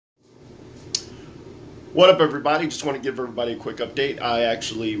What up, everybody? Just want to give everybody a quick update. I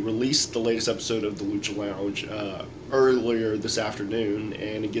actually released the latest episode of the Lucha Lounge earlier this afternoon,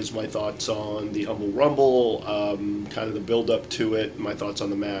 and it gives my thoughts on the Humble Rumble, kind of the build-up to it, my thoughts on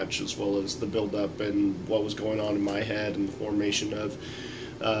the match, as well as the build-up and what was going on in my head and the formation of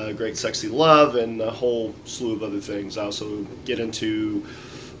Great Sexy Love and a whole slew of other things. I also get into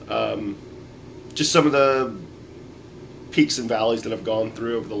just some of the peaks and valleys that I've gone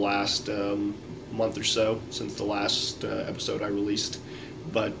through over the last month or so since the last episode I released.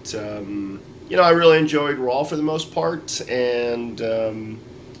 But I really enjoyed Raw for the most part, and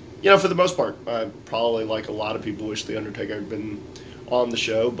for the most part, I probably, like a lot of people, wish the Undertaker had been on the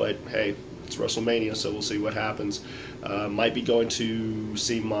show. But hey, it's WrestleMania, so we'll see what happens. Might be going to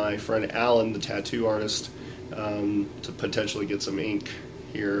see my friend Alan, the tattoo artist, to potentially get some ink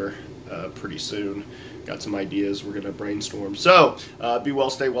here pretty soon. Got some ideas we're going to brainstorm. So, be well,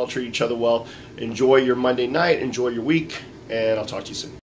 stay well, treat each other well. Enjoy your Monday night, enjoy your week, and I'll talk to you soon.